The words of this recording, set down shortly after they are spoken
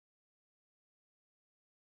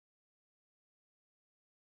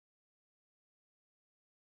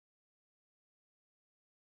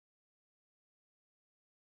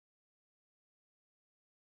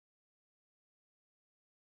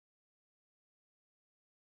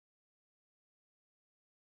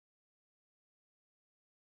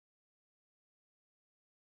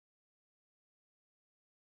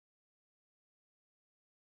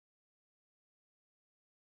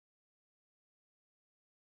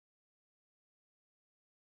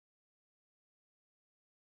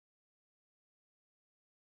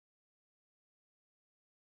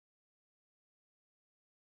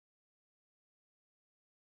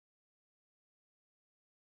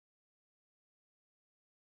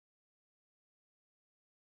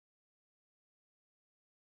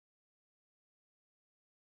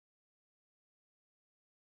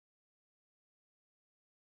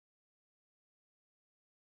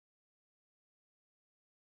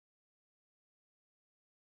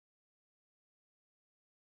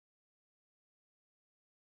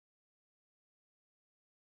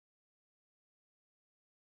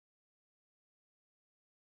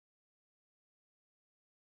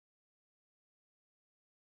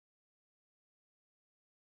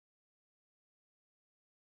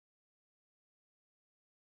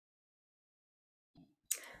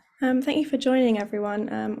Thank you for joining,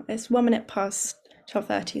 everyone. It's 1 minute past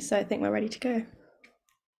 12:30, so I think we're ready to go.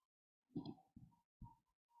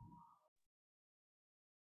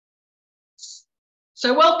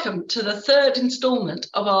 So welcome to the third instalment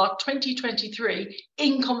of our 2023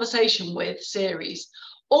 In Conversation With series,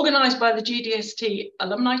 organised by the GDST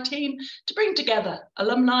alumni team to bring together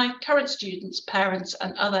alumni, current students, parents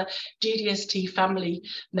and other GDST family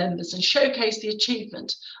members and showcase the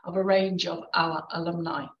achievement of a range of our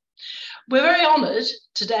alumni. We're very honoured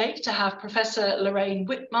today to have Professor Lorraine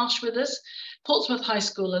Whitmarsh with us, Portsmouth High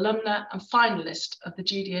School alumna and finalist of the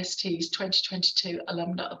GDST's 2022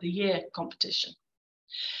 Alumna of the Year competition.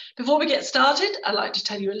 Before we get started, I'd like to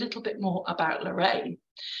tell you a little bit more about Lorraine.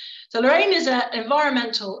 So Lorraine is an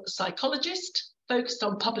environmental psychologist focused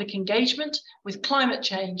on public engagement with climate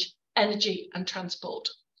change, energy and transport.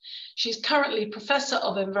 She's currently Professor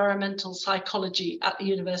of Environmental Psychology at the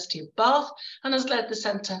University of Bath and has led the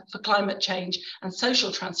Centre for Climate Change and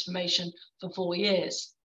Social Transformation for 4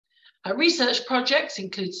 years. Her research projects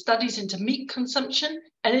include studies into meat consumption,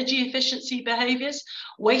 energy efficiency behaviours,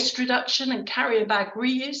 waste reduction and carrier bag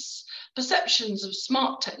reuse, perceptions of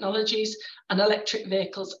smart technologies and electric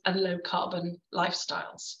vehicles and low carbon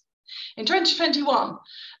lifestyles. In 2021,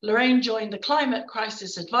 Lorraine joined the Climate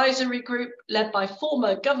Crisis Advisory Group led by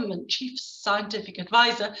former government Chief Scientific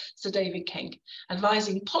Advisor Sir David King,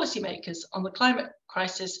 advising policymakers on the climate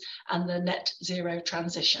crisis and the net zero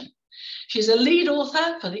transition. She's a lead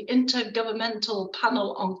author for the Intergovernmental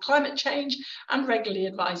Panel on Climate Change and regularly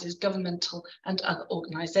advises governmental and other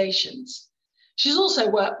organisations. She's also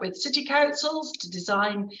worked with city councils to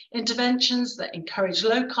design interventions that encourage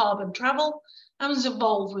low carbon travel and was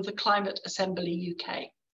involved with the Climate Assembly UK,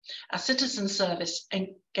 a citizen service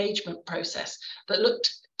engagement process that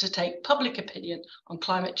looked to take public opinion on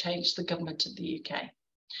climate change to the government of the UK.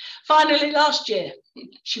 Finally, last year,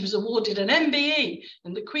 she was awarded an MBE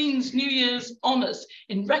in the Queen's New Year's Honours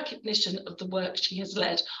in recognition of the work she has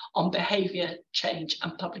led on behaviour change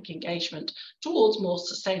and public engagement towards more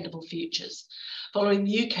sustainable futures, following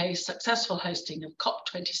the UK's successful hosting of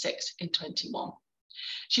COP26 in 21.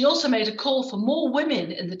 She also made a call for more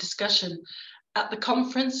women in the discussion at the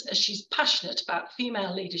conference as she's passionate about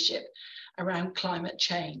female leadership around climate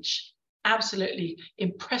change. Absolutely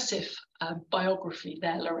impressive biography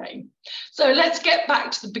there, Lorraine. So let's get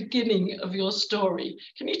back to the beginning of your story.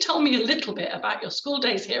 Can you tell me a little bit about your school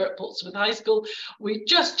days here at Portsmouth High School? We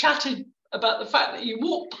just chatted about the fact that you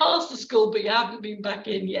walked past the school, but you haven't been back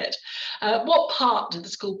in yet. What part did the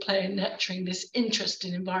school play in nurturing this interest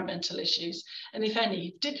in environmental issues? And if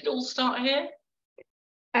any, did it all start here?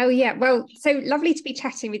 Oh yeah, well, so lovely to be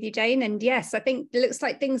chatting with you, Jane. And yes, I think it looks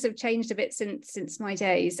like things have changed a bit since my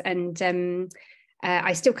days. And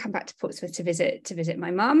I still come back to Portsmouth to visit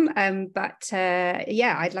my mum.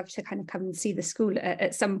 Yeah, I'd love to kind of come and see the school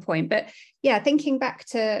at some point. But yeah, thinking back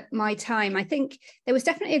to my time, I think there was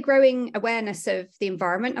definitely a growing awareness of the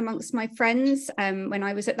environment amongst my friends when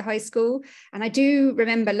I was at the high school. And I do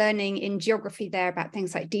remember learning in geography there about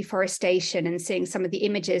things like deforestation and seeing some of the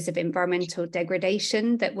images of environmental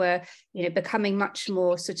degradation that were, becoming much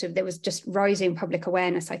more there was just rising public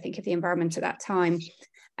awareness, I think, of the environment at that time.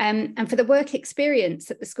 And for the work experience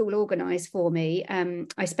that the school organised for me,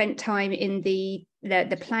 I spent time in the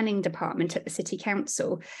planning department at the City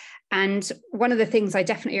Council. And one of the things I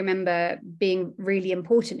definitely remember being really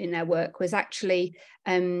important in their work was actually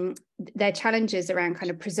their challenges around kind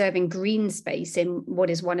of preserving green space in what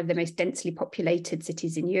is one of the most densely populated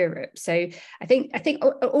cities in Europe. So I think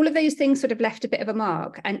all of those things sort of left a bit of a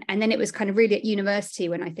mark. And then it was kind of really at university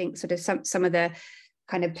when I think sort of some of the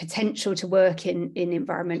kind of potential to work in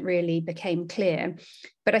environment really became clear.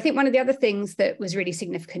 But I think one of the other things that was really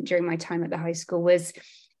significant during my time at the high school was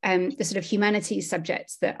the sort of humanities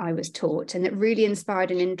subjects that I was taught, and that really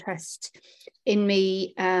inspired an interest in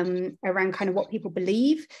me around kind of what people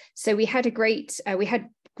believe. So we had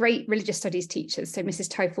great religious studies teachers. So Mrs.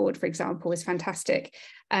 Tyford, for example, was fantastic.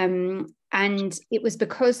 And it was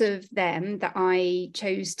because of them that I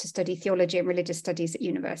chose to study theology and religious studies at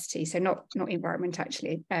university. So not environment,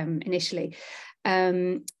 actually, initially.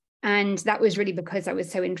 And that was really because I was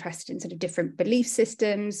so interested in sort of different belief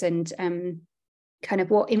systems and kind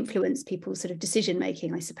of what influenced people's sort of decision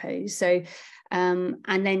making, I suppose. So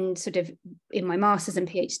and then sort of in my master's and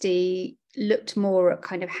PhD looked more at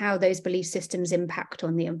kind of how those belief systems impact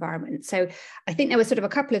on the environment. So I think there were sort of a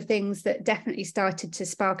couple of things that definitely started to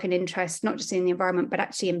spark an interest, not just in the environment, but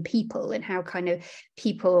actually in people and how kind of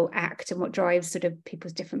people act and what drives sort of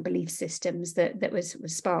people's different belief systems that was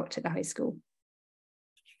sparked at the high school.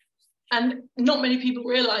 And not many people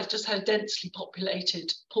realise just how densely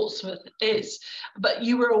populated Portsmouth is. But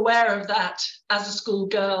you were aware of that as a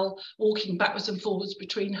schoolgirl, walking backwards and forwards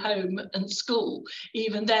between home and school,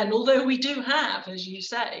 even then, although we do have, as you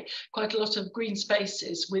say, quite a lot of green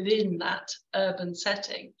spaces within that urban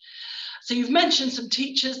setting. So you've mentioned some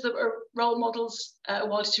teachers that were role models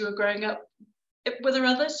whilst you were growing up. Were there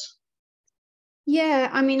others? Yeah,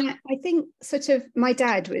 I mean, I think sort of my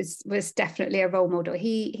dad was definitely a role model.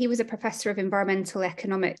 He was a professor of environmental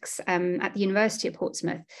economics at the University of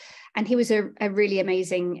Portsmouth, and he was a really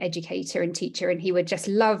amazing educator and teacher, and he would just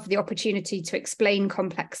love the opportunity to explain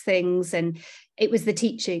complex things. And it was the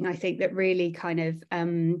teaching, I think, that really kind of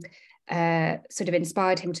sort of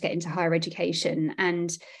inspired him to get into higher education.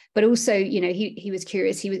 But also, you know, he was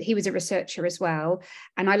curious. He was a researcher as well,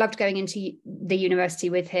 and I loved going into the university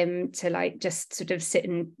with him to like just sort of sit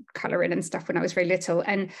and colour in and stuff when I was very little.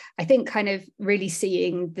 And I think kind of really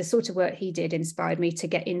seeing the sort of work he did inspired me to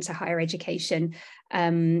get into higher education.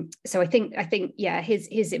 So I think yeah,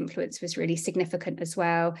 his influence was really significant as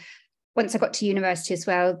well. Once I got to university as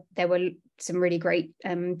well, there were some really great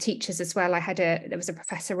teachers as well. There was a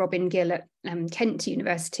Professor Robin Gill at Kent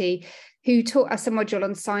University who taught us a module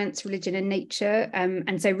on science, religion and nature.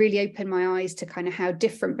 And so really opened my eyes to kind of how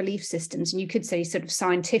different belief systems, and you could say sort of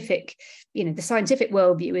scientific, you know, the scientific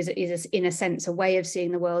worldview is in a sense a way of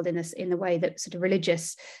seeing the world in the way that sort of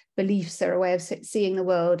religious beliefs are a way of seeing the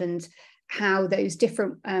world, and how those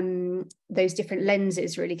different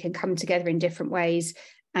lenses really can come together in different ways,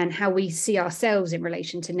 and how we see ourselves in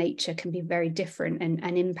relation to nature can be very different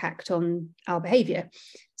and impact on our behaviour.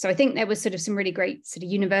 So I think there was sort of some really great sort of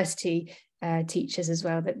university teachers as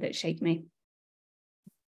well that shaped me.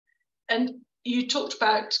 And you talked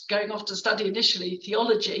about going off to study initially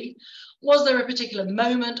theology. Was there a particular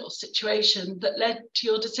moment or situation that led to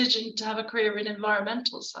your decision to have a career in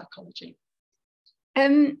environmental psychology?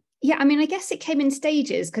 Yeah, I mean, I guess it came in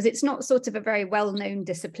stages because it's not sort of a very well-known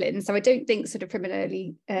discipline. So I don't think sort of from an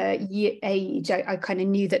early age, I kind of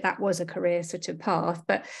knew that was a career sort of path.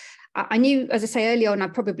 But I knew, as I say, early on, I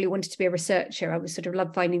probably wanted to be a researcher. I was sort of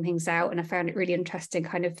loved finding things out, and I found it really interesting,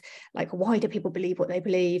 kind of like, why do people believe what they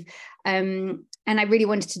believe? And I really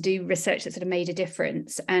wanted to do research that sort of made a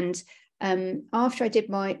difference. And after I did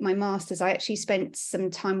my master's, I actually spent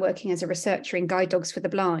some time working as a researcher in guide dogs for the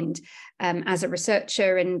blind, as a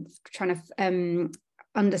researcher, and trying to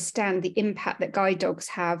understand the impact that guide dogs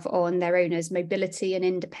have on their owners' mobility and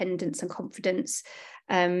independence and confidence.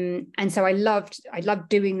 And so I loved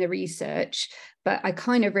doing the research, but I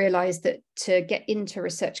kind of realized that to get into a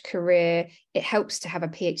research career, it helps to have a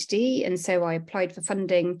PhD. And so I applied for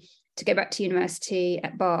funding to go back to university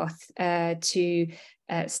at Bath to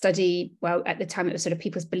study, well, at the time it was sort of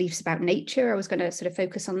people's beliefs about nature. I was going to sort of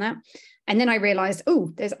focus on that. And then I realized,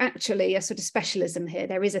 oh, there's actually a sort of specialism here.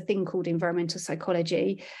 There is a thing called environmental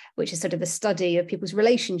psychology, which is sort of the study of people's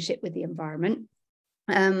relationship with the environment.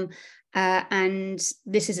 And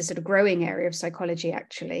this is a sort of growing area of psychology,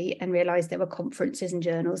 actually, and realized there were conferences and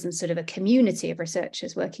journals and sort of a community of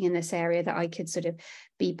researchers working in this area that I could sort of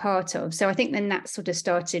be part of. So I think then that sort of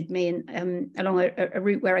started me along a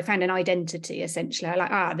route where I found an identity, essentially. I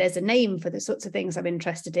like, there's a name for the sorts of things I'm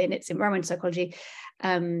interested in. It's environmental psychology.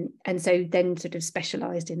 And so then sort of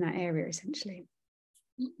specialized in that area, essentially.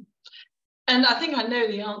 And I think I know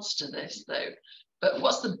the answer to this, though, but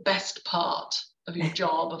what's the best part of your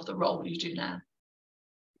job, of the role you do now?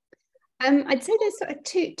 I'd say there's sort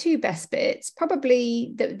of two best bits.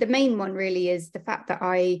 Probably the main one really is the fact that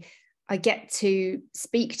I get to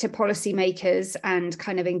speak to policymakers and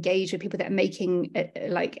kind of engage with people that are making,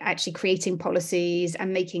 like actually creating policies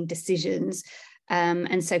and making decisions.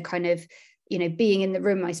 And so kind of, you know, being in the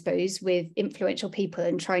room, I suppose, with influential people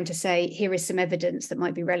and trying to say, here is some evidence that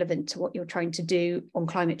might be relevant to what you're trying to do on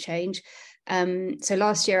climate change. So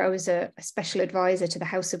last year I was a special advisor to the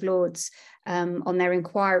House of Lords on their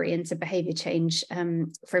inquiry into behaviour change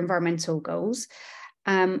for environmental goals.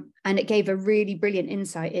 And it gave a really brilliant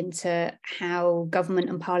insight into how government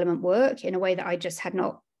and parliament work in a way that I just had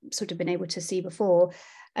not sort of been able to see before.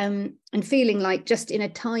 And feeling like just in a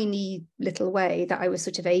tiny little way that I was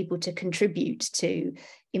sort of able to contribute to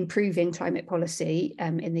improving climate policy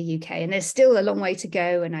in the UK. And there's still a long way to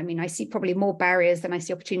go. And I mean, I see probably more barriers than I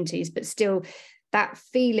see opportunities, but still that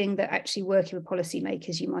feeling that actually working with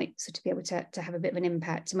policymakers, you might sort of be able to have a bit of an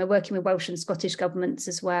impact. And we're working with Welsh and Scottish governments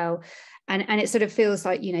as well. And it sort of feels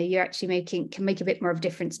like, you know, you actually can make a bit more of a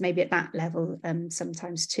difference maybe at that level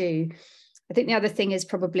sometimes too. I think the other thing is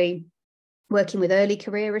probably working with early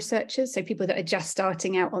career researchers, so people that are just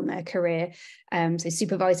starting out on their career, so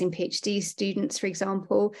supervising PhD students, for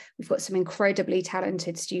example. We've got some incredibly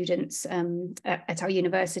talented students at our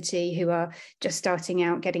university who are just starting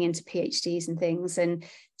out, getting into PhDs and things, and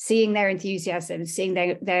seeing their enthusiasm, seeing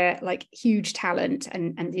their like huge talent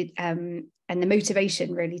and the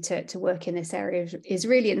motivation really to work in this area is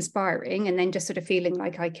really inspiring. And then just sort of feeling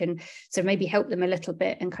like I can sort of maybe help them a little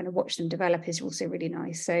bit and kind of watch them develop is also really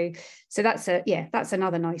nice. So that's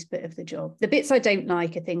another nice bit of the job. The bits I don't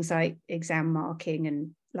like are things like exam marking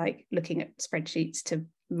and like looking at spreadsheets to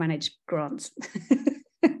manage grants.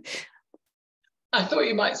 I thought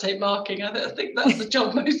you might say marking. I think that's the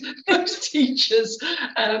job most teachers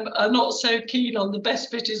are not so keen on. The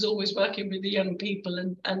best bit is always working with the young people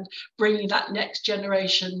and bringing that next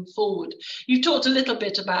generation forward. You talked a little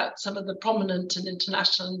bit about some of the prominent and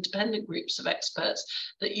international independent groups of experts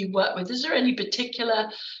that you work with. Is there any particular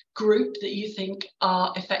group that you think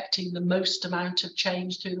are affecting the most amount of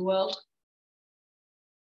change through the world?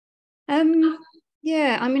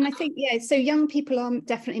 Yeah, I mean, I think, so young people are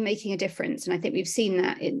definitely making a difference. And I think we've seen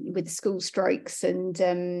that with the school strikes and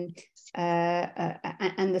the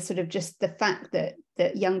sort of just the fact that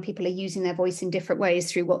young people are using their voice in different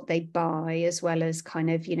ways through what they buy, as well as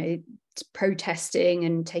kind of, protesting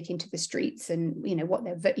and taking to the streets and, what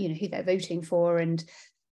they're, who they're voting for, and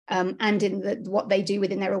in what they do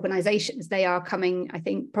within their organisations. They are coming, I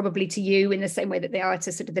think, probably to you in the same way that they are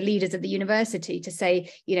to sort of the leaders of the university to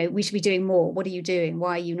say, we should be doing more. What are you doing?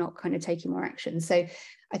 Why are you not kind of taking more action? So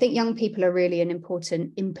I think young people are really an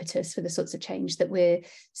important impetus for the sorts of change that we're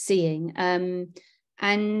seeing.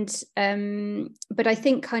 But I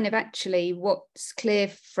think kind of actually what's clear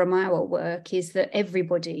from our work is that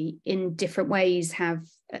everybody in different ways have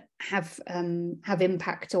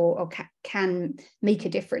impact or can make a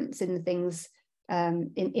difference in the things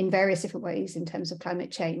in various different ways in terms of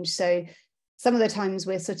climate change. So some of the times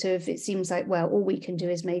we're sort of, it seems like, well, all we can do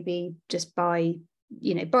is maybe just buy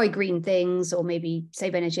green things or maybe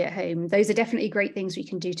save energy at home. Those are definitely great things we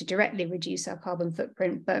can do to directly reduce our carbon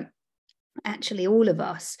footprint, but actually all of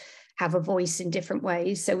us have a voice in different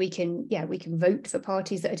ways. So we can vote for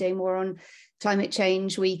parties that are doing more on climate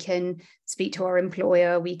change. We can speak to our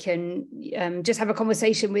employer. We can just have a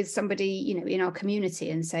conversation with somebody, in our community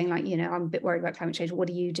and saying like, I'm a bit worried about climate change. What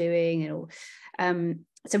are you doing?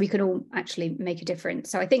 So we can all actually make a difference.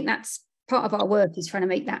 So I think that's part of our work, is trying to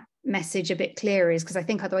make that message a bit clearer, is because I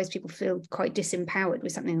think otherwise people feel quite disempowered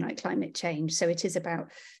with something like climate change. So it is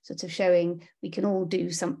about sort of showing we can all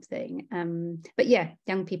do something. But yeah,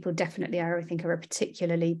 young people definitely are a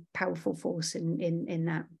particularly powerful force in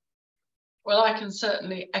that. Well, I can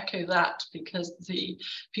certainly echo that, because the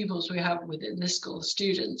pupils we have within this school, the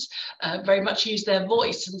students, very much use their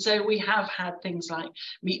voice. And so we have had things like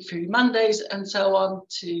Meat Free Mondays and so on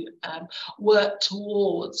to work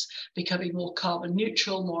towards becoming more carbon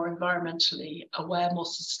neutral, more environmentally aware, more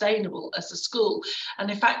sustainable as a school. And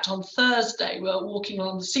in fact, on Thursday, we're walking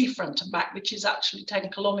along the seafront and back, which is actually 10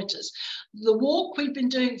 kilometres. The walk we've been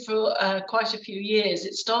doing for quite a few years,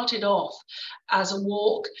 it started off as a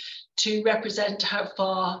walk to represent how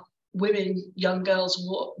far women, young girls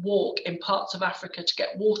walk in parts of Africa to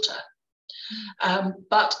get water.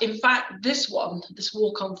 But in fact, this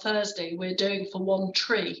walk on Thursday, we're doing for One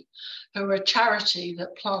Tree, who are a charity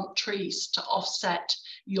that plant trees to offset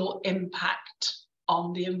your impact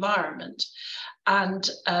on the environment. And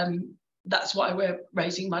that's why we're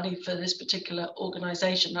raising money for this particular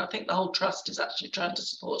organisation. I think the whole trust is actually trying to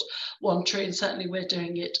support One Tree, and certainly we're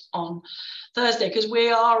doing it on Thursday because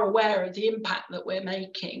we are aware of the impact that we're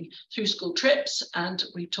making through school trips, and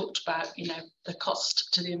we talked about, the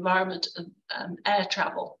cost to the environment of air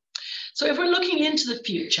travel. So if we're looking into the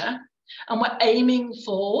future and we're aiming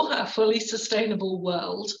for a fully sustainable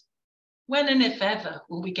world, when and if ever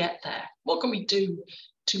will we get there? What can we do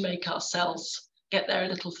to make ourselves get there a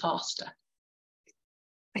little faster?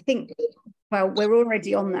 I think, well, we're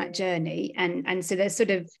already on that journey, and so there's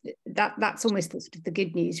sort of that's almost the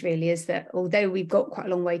good news really, is that although we've got quite a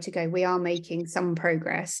long way to go, we are making some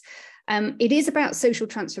progress. It is about social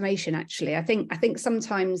transformation, actually. I think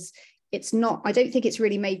sometimes it's not, I don't think it's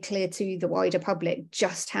really made clear to the wider public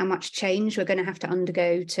just how much change we're going to have to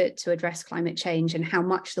undergo to address climate change, and how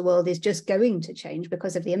much the world is just going to change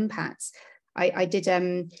because of the impacts. I did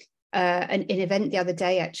an event the other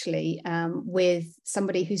day, actually, with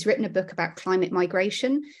somebody who's written a book about climate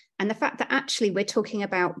migration, and the fact that actually we're talking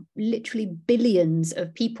about literally billions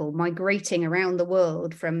of people migrating around the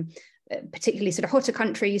world from particularly sort of hotter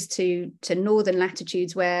countries to northern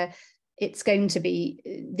latitudes where it's going to be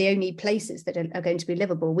the only places that are going to be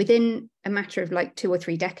livable within a matter of like 2 or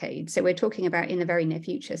 3 decades. So we're talking about in the very near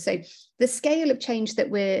future. So the scale of change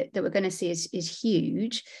that we're going to see is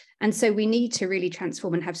huge. And so we need to really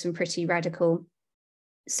transform and have some pretty radical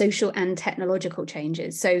social and technological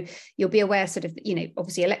changes. So you'll be aware sort of,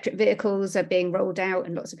 obviously electric vehicles are being rolled out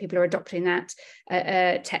and lots of people are adopting that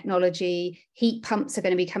technology. Heat pumps are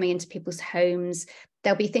going to be coming into people's homes.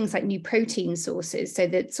 There'll be things like new protein sources. So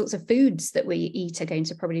the sorts of foods that we eat are going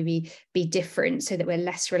to probably be different so that we're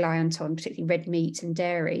less reliant on particularly red meat and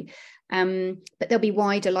dairy. But there'll be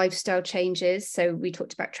wider lifestyle changes. So we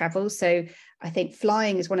talked about travel. So I think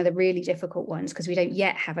flying is one of the really difficult ones because we don't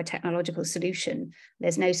yet have a technological solution.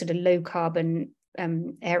 There's no sort of low carbon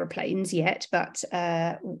aeroplanes yet, but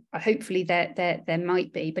hopefully there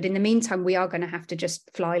might be. But in the meantime, we are going to have to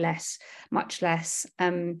just fly less, much less,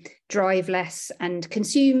 drive less, and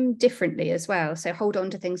consume differently as well. So hold on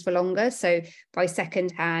to things for longer. So buy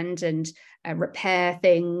second hand and repair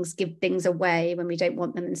things, give things away when we don't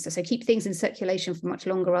want them and stuff. So keep things in circulation for much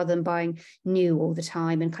longer rather than buying new all the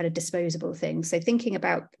time and kind of disposable things. So thinking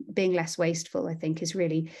about being less wasteful, I think, is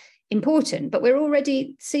really important. But we're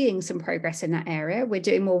already seeing some progress in that area. We're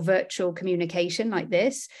doing more virtual communication like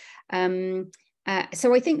this. So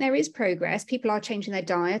I think there is progress. People are changing their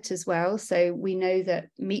diet as well. So we know that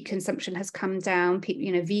meat consumption has come down.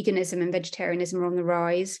 Veganism and vegetarianism are on the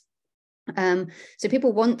rise. So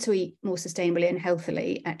people want to eat more sustainably and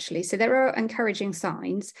healthily, actually. So there are encouraging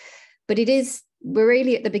signs, but we're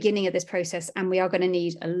really at the beginning of this process and we are going to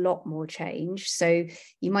need a lot more change. So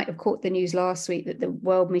you might have caught the news last week that the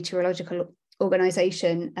World Meteorological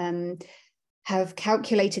Organization have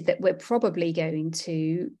calculated that we're probably going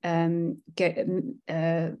to go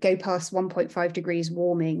past 1.5 degrees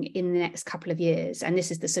warming in the next couple of years. And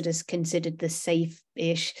this is the sort of considered the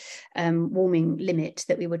safe-ish warming limit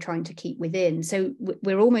that we were trying to keep within. So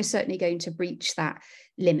we're almost certainly going to breach that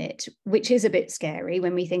limit, which is a bit scary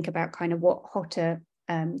when we think about kind of what hotter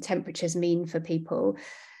temperatures mean for people.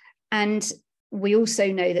 And we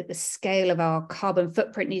also know that the scale of our carbon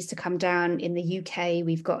footprint needs to come down. In the UK,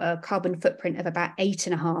 we've got a carbon footprint of about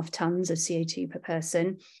 8.5 tons of CO2 per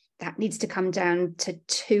person. That needs to come down to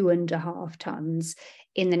 2.5 tons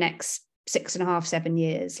in the next 6.5, 7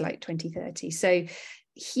 years, like 2030. So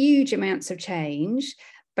huge amounts of change,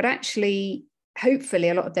 but actually, hopefully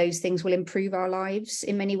a lot of those things will improve our lives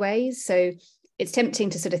in many ways. So it's tempting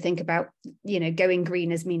to sort of think about, going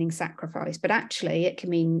green as meaning sacrifice, but actually it can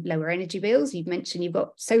mean lower energy bills. You've mentioned you've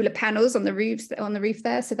got solar panels on the roof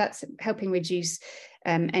there. So that's helping reduce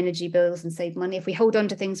energy bills and save money. If we hold on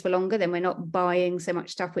to things for longer, then we're not buying so much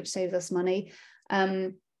stuff, which saves us money.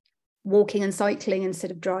 Walking and cycling instead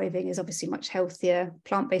of driving is obviously much healthier.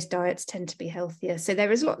 Plant-based diets tend to be healthier. So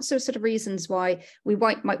there is lots of sort of reasons why we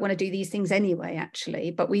might want to do these things anyway, actually,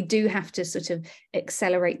 but we do have to sort of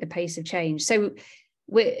accelerate the pace of change. So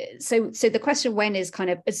the question when is kind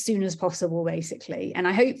of as soon as possible, basically. And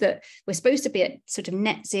I hope that we're supposed to be at sort of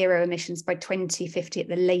net zero emissions by 2050 at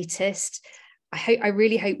the latest. I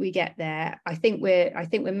really hope we get there. I think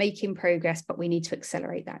we're making progress, but we need to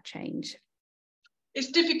accelerate that change.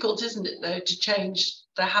 It's difficult, isn't it, though, to change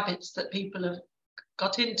the habits that people have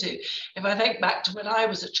got into. If I think back to when I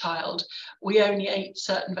was a child, we only ate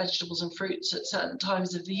certain vegetables and fruits at certain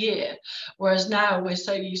times of the year, whereas now we're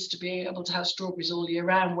so used to being able to have strawberries all year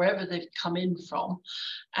round, wherever they've come in from,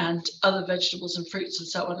 and other vegetables and fruits and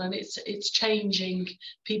so on. And it's changing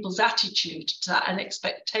people's attitude to that and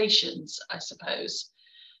expectations, I suppose.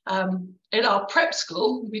 In our prep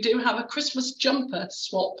school, we do have a Christmas jumper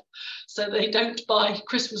swap. So they don't buy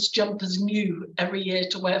Christmas jumpers new every year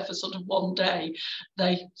to wear for sort of one day.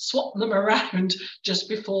 They swap them around just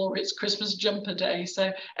before it's Christmas jumper day.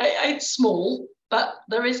 So it's small, but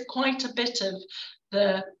there is quite a bit of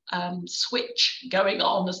the switch going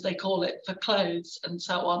on, as they call it, for clothes and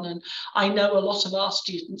so on. And I know a lot of our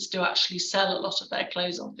students do actually sell a lot of their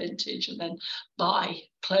clothes on vintage and then buy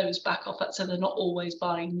clothes back off it, so they're not always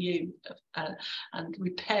buying new, and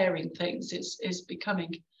repairing things is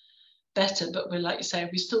becoming better. But we're, like you say,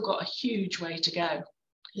 we've still got a huge way to go.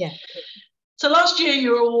 Yeah. So last year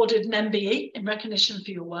you were awarded an MBE in recognition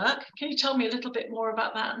for your work. Can you tell me a little bit more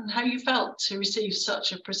about that and how you felt to receive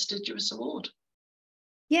such a prestigious award?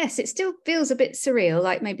 Yes, it still feels a bit surreal,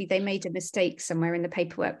 like maybe they made a mistake somewhere in the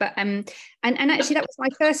paperwork. But and actually that was my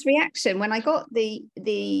first reaction when I got the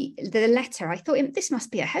letter. I thought this must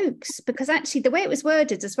be a hoax, because actually the way it was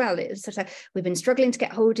worded as well, it was sort of, we've been struggling to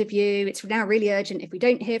get hold of you. It's now really urgent. If we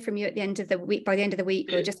don't hear from you at the end of the week, by the end of the week,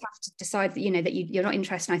 we'll just have to decide that that you're not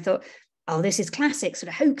interested. And I thought, oh, this is classic sort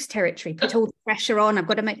of hoax territory. Put all the pressure on. I've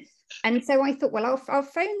got to make. And so I thought, well, I'll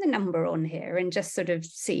phone the number on here and just sort of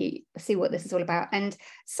see what this is all about. And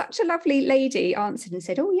such a lovely lady answered and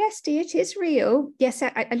said, oh, yes, dear, it is real. Yes,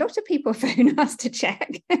 a lot of people phone us to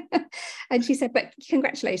check. And she said, but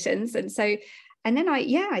congratulations. And so, and then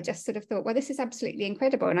I just sort of thought, well, this is absolutely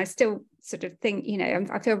incredible. And I still sort of think, you know,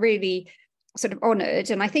 I feel really sort of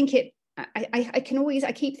honoured. And I think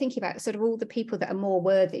I keep thinking about sort of all the people that are more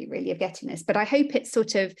worthy really of getting this, but I hope it's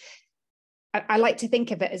sort of, I like to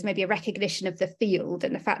think of it as maybe a recognition of the field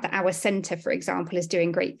and the fact that our centre, for example, is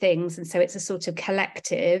doing great things. And so it's a sort of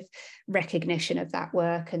collective recognition of that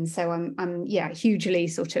work. And so I'm hugely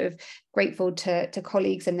sort of grateful to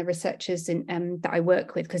colleagues and the researchers that I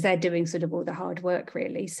work with, because they're doing sort of all the hard work,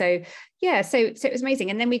 really. So yeah, so it was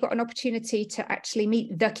amazing. And then we got an opportunity to actually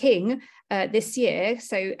meet the King this year.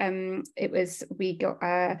 So we got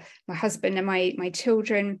my husband and my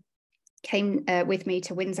children came with me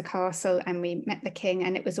to Windsor Castle, and we met the King,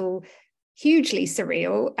 and it was all hugely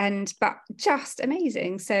surreal but just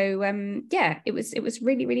amazing. So it was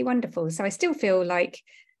really, really wonderful. So I still feel like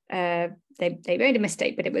they made a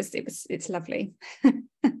mistake, but it's lovely.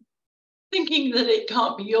 Thinking that it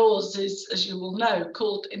can't be yours is, as you will know,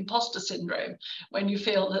 called imposter syndrome, when you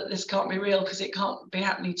feel that this can't be real because it can't be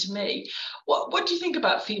happening to me. What do you think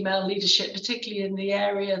about female leadership, particularly in the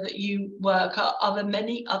area that you work? Are there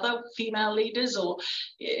many other female leaders, or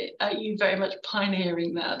are you very much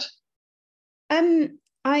pioneering that?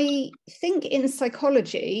 I think in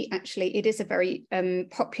psychology, actually, it is a very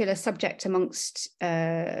popular subject amongst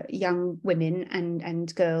young women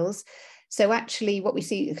and girls. So actually what we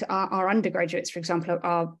see, our undergraduates, for example,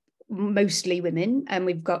 are mostly women, and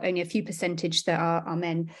we've got only a few percentage that are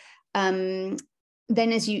men. Then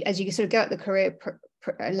as you sort of go up the career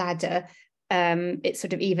ladder, it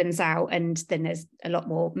sort of evens out, and then there's a lot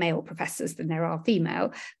more male professors than there are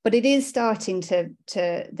female. But it is starting to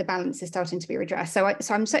the balance is starting to be redressed. So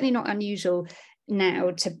I'm certainly not unusual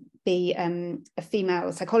now to be a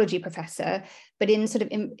female psychology professor, but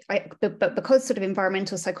but because sort of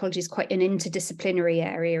environmental psychology is quite an interdisciplinary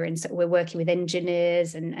area, and so we're working with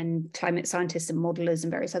engineers and climate scientists and modelers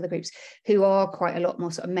and various other groups who are quite a lot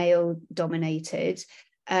more sort of male dominated.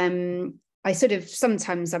 I sort of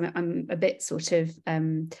sometimes I'm a bit sort of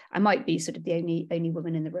I might be sort of the only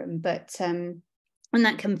woman in the room, but and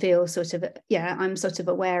that can feel sort of I'm sort of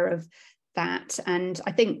aware of that. And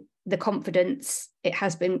I think the confidence,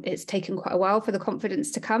 it's taken quite a while for the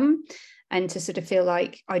confidence to come and to sort of feel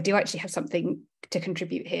like I do actually have something to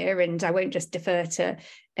contribute here, and I won't just defer to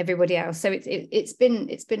everybody else. So it's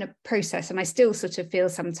been a process, and I still sort of feel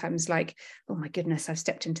sometimes like, oh my goodness, I've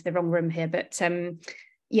stepped into the wrong room here. But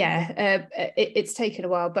it's taken a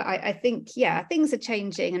while, but I think things are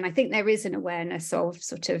changing, and I think there is an awareness of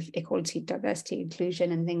sort of equality, diversity,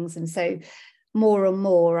 inclusion and things. And so more and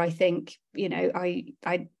more, I think, you know,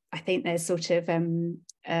 I think there's sort of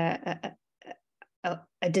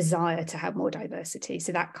a desire to have more diversity.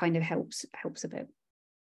 So that kind of helps a bit.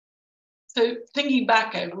 So thinking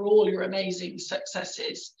back over all your amazing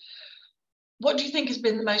successes, what do you think has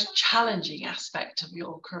been the most challenging aspect of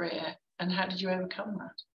your career, and how did you overcome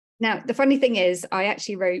that? Now, the funny thing is, I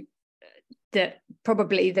actually wrote that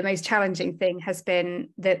probably the most challenging thing has been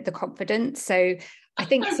the confidence. So I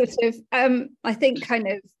think sort of, I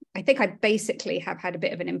think I basically have had a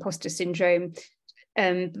bit of an imposter syndrome,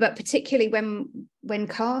 but particularly when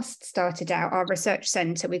CAST started out, our research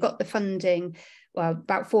centre, we got the funding, well,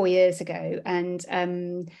 about 4 years ago, and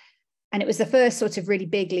it was the first sort of really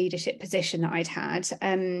big leadership position that I'd had,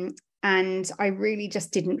 and I really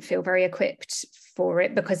just didn't feel very equipped for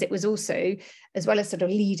it, because it was also, as well as sort of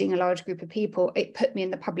leading a large group of people, it put me in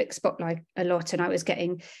the public spotlight a lot, and I was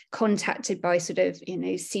getting contacted by sort of, you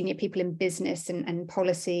know, senior people in business and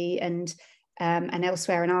policy and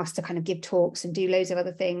elsewhere, and asked to kind of give talks and do loads of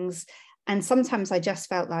other things. And sometimes I just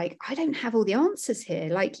felt like, I don't have all the answers here.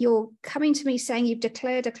 Like, you're coming to me saying you've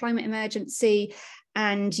declared a climate emergency,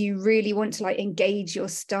 and you really want to like engage your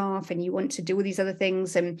staff, and you want to do all these other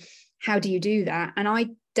things, and how do you do that? And I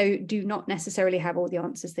do not necessarily have all the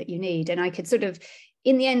answers that you need. And I could sort of,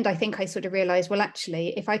 in the end, I think I sort of realized, well,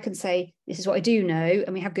 actually, if I can say, this is what I do know,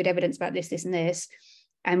 and we have good evidence about this, this, and this,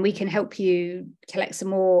 and we can help you collect some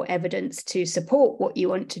more evidence to support what you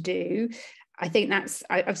want to do, I think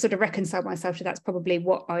I've sort of reconciled myself to that's probably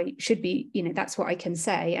what I should be, you know, that's what I can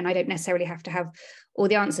say. And I don't necessarily have to have all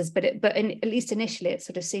the answers, but at least initially it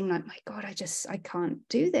sort of seemed like, my God, I can't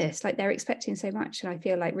do this. Like, they're expecting so much, and I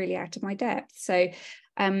feel like really out of my depth. So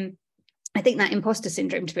I think that imposter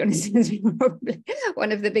syndrome, to be honest, is probably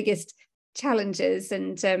one of the biggest challenges,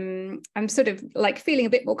 and I'm sort of like feeling a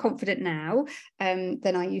bit more confident now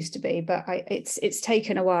than I used to be, but it's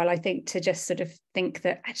taken a while, I think, to just sort of think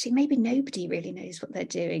that actually maybe nobody really knows what they're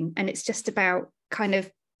doing, and it's just about kind of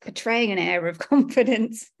portraying an air of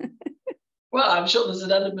confidence. Well, I'm sure there's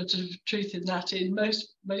an element of truth in that in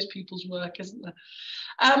most people's work, isn't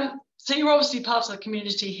there? So you're obviously part of the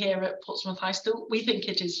community here at Portsmouth High School. We think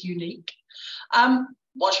it is unique.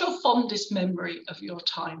 What's your fondest memory of your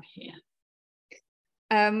time here?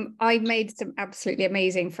 I made some absolutely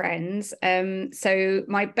amazing friends. So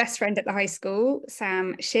my best friend at the high school,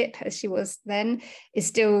 Sam Ship, as she was then, is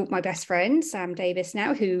still my best friend, Sam Davis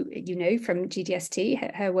now, who you know from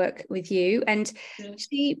GDST, her work with you. And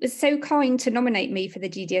she was so kind to nominate me for the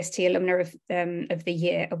GDST Alumna of the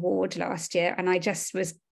Year award last year. And I just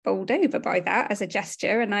was bowled over by that as a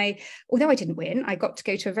gesture. And although I didn't win, I got to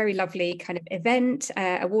go to a very lovely kind of event,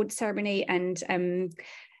 award ceremony, and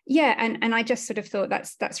yeah, and I just sort of thought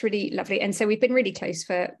that's really lovely. And so we've been really close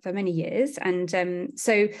for many years. And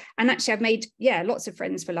actually I've made, lots of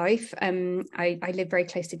friends for life. I live very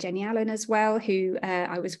close to Jenny Allen as well, who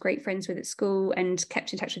I was great friends with at school, and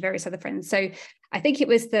kept in touch with various other friends. So I think it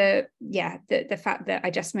was the fact that I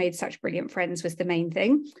just made such brilliant friends was the main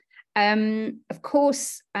thing. Of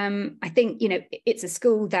course, I think, it's a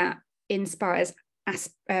school that inspires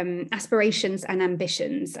aspirations and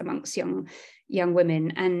ambitions amongst young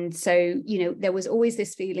women, and so there was always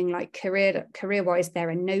this feeling like career-wise there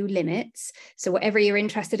are no limits, so whatever you're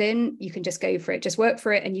interested in, you can just go for it, just work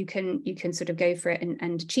for it, and you can sort of go for it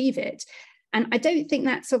and achieve it. And I don't think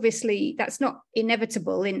that's not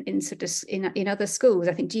inevitable in other schools.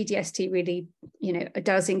 I think GDST really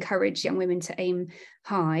does encourage young women to aim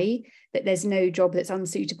high, that there's no job that's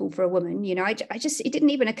unsuitable for a woman. It didn't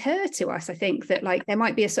even occur to us, I think, that like there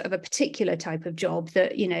might be a sort of a particular type of job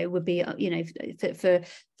that would be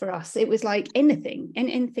for us. It was like anything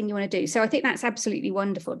you want to do. So I think that's absolutely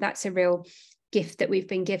wonderful. That's a real gift that we've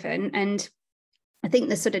been given. And I think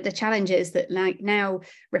the challenge is that, like, now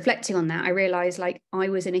reflecting on that, I realized like I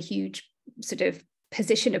was in a huge sort of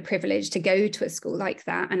position of privilege to go to a school like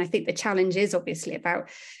that. And I think the challenge is obviously about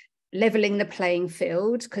leveling the playing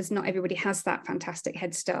field, because not everybody has that fantastic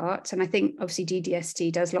head start. And I think obviously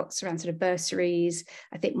GDST does lots around sort of bursaries.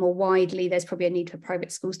 I think more widely, there's probably a need for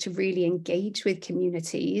private schools to really engage with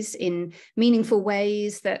communities in meaningful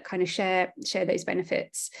ways that kind of share those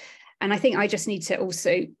benefits. And I think I just need to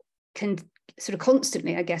also sort of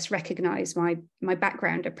constantly, I guess, recognize my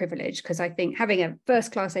background of privilege, because I think having a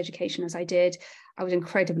first class education as I did, I was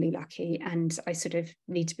incredibly lucky, and I sort of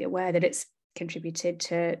need to be aware that it's contributed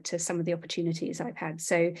to some of the opportunities I've had.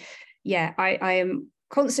 So I am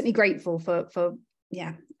constantly grateful for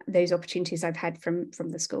those opportunities I've had from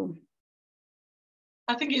the school.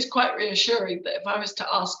 I think it's quite reassuring that if I was to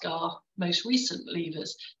ask our most recent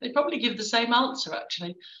leavers, they'd probably give the same answer,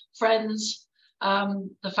 actually. Friends,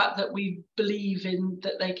 the fact that we believe in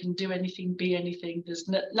that they can do anything, be anything. There's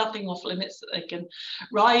nothing off limits, that they can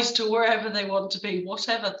rise to wherever they want to be,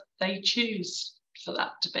 whatever they choose for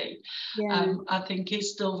that to be. I think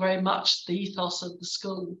is still very much the ethos of the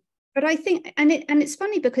school. But I think, and it's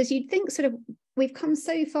funny, because you'd think sort of we've come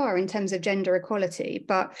so far in terms of gender equality,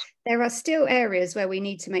 but there are still areas where we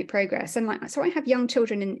need to make progress. And so I have young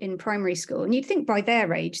children in primary school, and you'd think by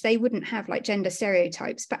their age they wouldn't have like gender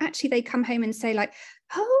stereotypes, but actually they come home and say like,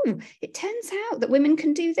 oh, it turns out that women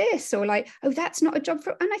can do this, or like, oh, that's not a job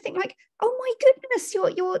for, and I think like, oh my goodness,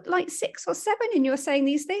 you're like 6 or 7 and you're saying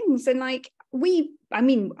these things. And like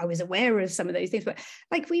I was aware of some of those things, but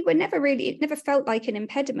like we were never really, it never felt like an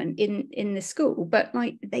impediment in the school, but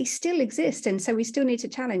like they still exist, and so we still need to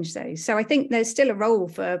challenge those. So I think there's still a role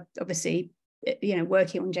for obviously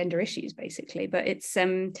working on gender issues basically, but it's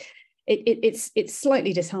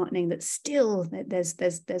slightly disheartening that still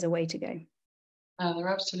there's a way to go. There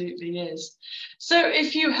absolutely is. So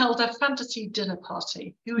if you held a fantasy dinner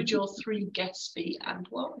party, who would your 3 guests be and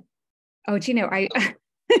why? Oh, do you know,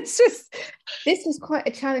 this was quite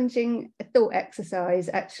a challenging thought exercise,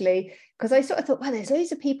 actually, because I sort of thought, well, there's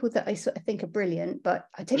loads of people that I sort of think are brilliant, but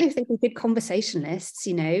I don't know if they'd be good conversationalists,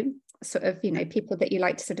 sort of, people that you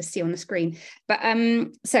like to sort of see on the screen. But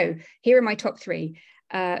so here are my top 3,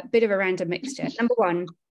 bit of a random mixture. Number 1,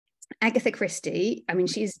 Agatha Christie. I mean,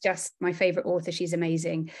 she's just my favorite author. She's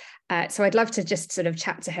amazing. So I'd love to just sort of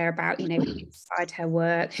chat to her about, who inspired her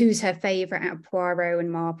work, who's her favorite out of Poirot and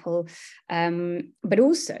Marple. But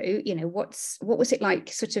also, what was it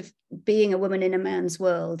like sort of being a woman in a man's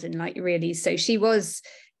world, and like really, so she was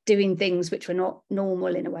doing things which were not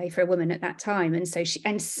normal in a way for a woman at that time. And so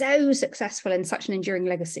so successful and such an enduring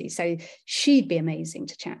legacy. So she'd be amazing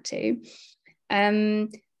to chat to.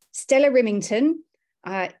 Stella Rimington,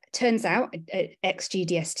 turns out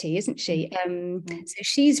ex-GDST, isn't she? So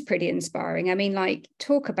she's pretty inspiring. I mean, like,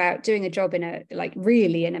 talk about doing a job in a, like,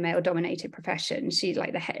 really in a male-dominated profession. She's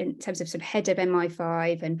like in terms of sort of head of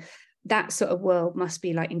MI5, and that sort of world must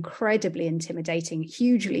be like incredibly intimidating,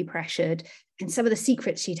 hugely pressured. And some of the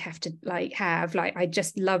secrets she'd have to have, I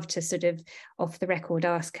just love to sort of off the record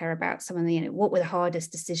ask her about some of the, what were the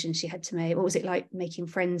hardest decisions she had to make? What was it like making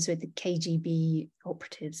friends with the KGB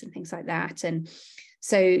operatives and things like that? And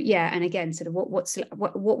so, yeah, and again, sort of what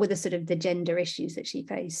were the sort of the gender issues that she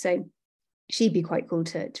faced? So she'd be quite cool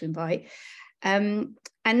to invite.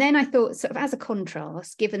 And then I thought, sort of as a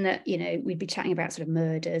contrast, given that, we'd be chatting about sort of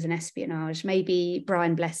murders and espionage, maybe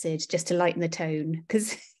Brian Blessed, just to lighten the tone,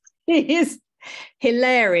 because he is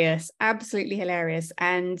hilarious, absolutely hilarious.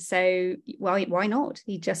 And so why not?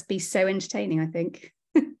 He'd just be so entertaining, I think.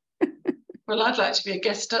 Well, I'd like to be a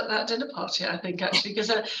guest at that dinner party, I think, actually,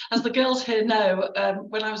 because as the girls here know,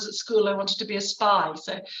 when I was at school, I wanted to be a spy.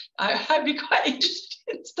 So I'd be quite interested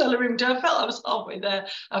in Stella Rimington. I felt I was halfway there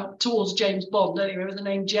towards James Bond, anyway, with the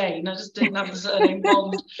name Jane. I just didn't have the surname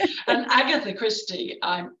Bond. And Agatha Christie,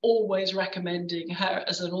 I'm always recommending her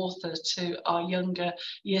as an author to our younger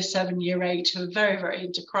year 7, year 8, who are very, very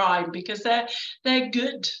into crime, because they're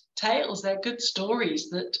good tales, they're good stories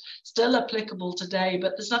that still applicable today,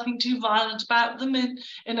 but there's nothing too violent about them in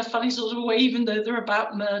a funny sort of way, even though they're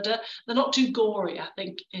about murder. They're not too gory, I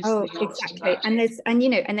think, is the answer exactly. to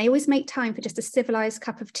that. And they always make time for just a civilized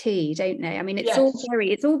cup of tea, don't they? I mean, it's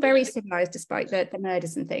all very civilized, despite the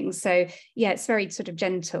murders and things. So yeah, it's very sort of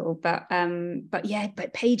gentle, but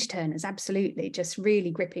page turners, absolutely, just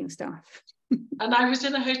really gripping stuff. And I was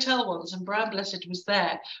in a hotel once, and Brian Blessed was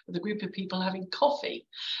there with a group of people having coffee,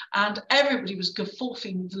 and everybody was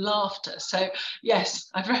guffawing with laughter. So yes,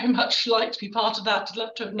 I very much like to be part of that. I'd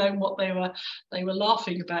love to have known what they were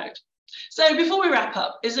laughing about. So before we wrap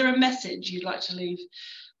up, is there a message you'd like to leave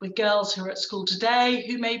with girls who are at school today,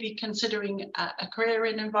 who may be considering a career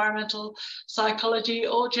in environmental psychology,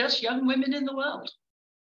 or just young women in the world?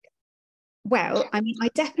 Well, I mean, I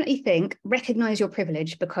definitely think recognise your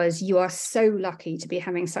privilege, because you are so lucky to be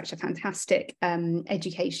having such a fantastic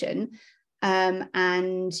education,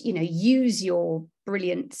 and use your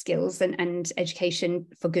brilliant skills and education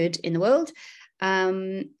for good in the world.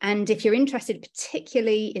 And if you're interested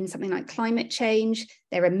particularly in something like climate change,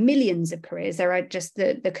 there are millions of careers. There are just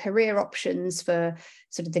the career options for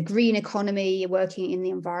sort of the green economy, working in the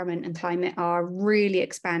environment and climate, are really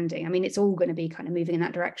expanding. I mean, it's all going to be kind of moving in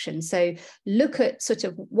that direction. So look at sort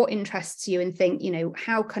of what interests you and think,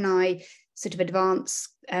 how can I sort of advance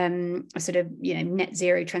a sort of net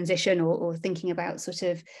zero transition, or thinking about sort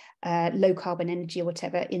of low carbon energy or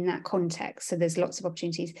whatever in that context. So there's lots of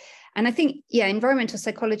opportunities. And I think, environmental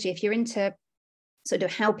psychology, if you're into sort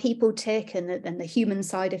of how people tick and the human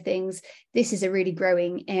side of things, this is a really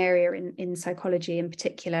growing area in psychology in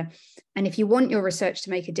particular. And if you want your research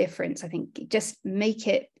to make a difference, I think just make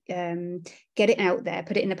it, get it out there,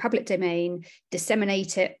 put it in the public domain,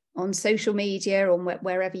 disseminate it on social media or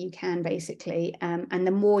wherever you can, basically. And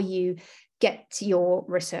the more you get your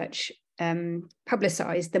research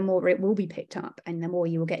publicized, the more it will be picked up, and the more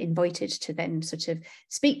you will get invited to then sort of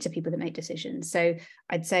speak to people that make decisions. So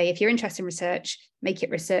I'd say, if you're interested in research, make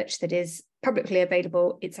it research that is publicly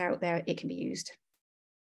available, it's out there, it can be used.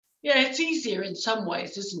 Yeah, it's easier in some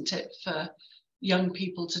ways, isn't it, for young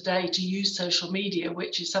people today to use social media,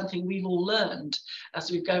 which is something we've all learned as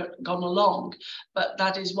we've gone along. But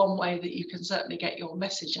that is one way that you can certainly get your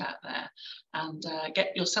message out there and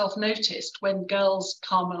get yourself noticed. When girls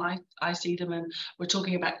come and I see them and we're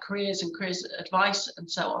talking about careers and careers advice and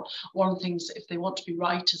so on, one of the things, if they want to be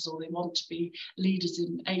writers or they want to be leaders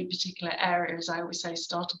in a particular area, as I always say,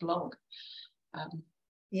 start a blog.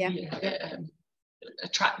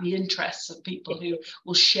 Attract the interests of people who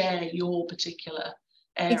will share your particular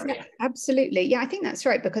area. Exactly. Absolutely. Yeah, I think that's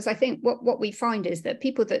right, because I think what we find is that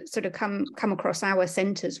people that sort of come across our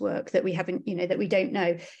centre's work that we haven't, that we don't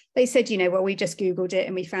know, they said, well, we just Googled it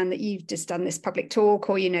and we found that you've just done this public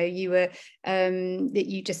talk, or, you were that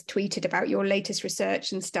you just tweeted about your latest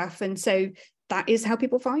research and stuff. And so that is how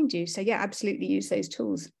people find you. So yeah, absolutely use those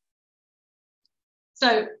tools.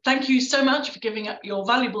 So thank you so much for giving up your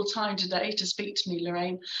valuable time today to speak to me,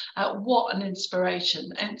 Lorraine. What an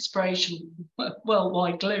inspiration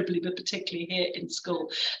worldwide, globally, but particularly here in school.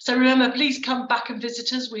 So remember, please come back and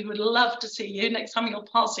visit us. We would love to see you next time you're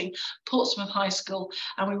passing Portsmouth High School,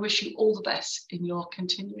 and we wish you all the best in your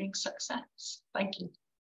continuing success. Thank you.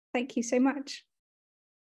 Thank you so much.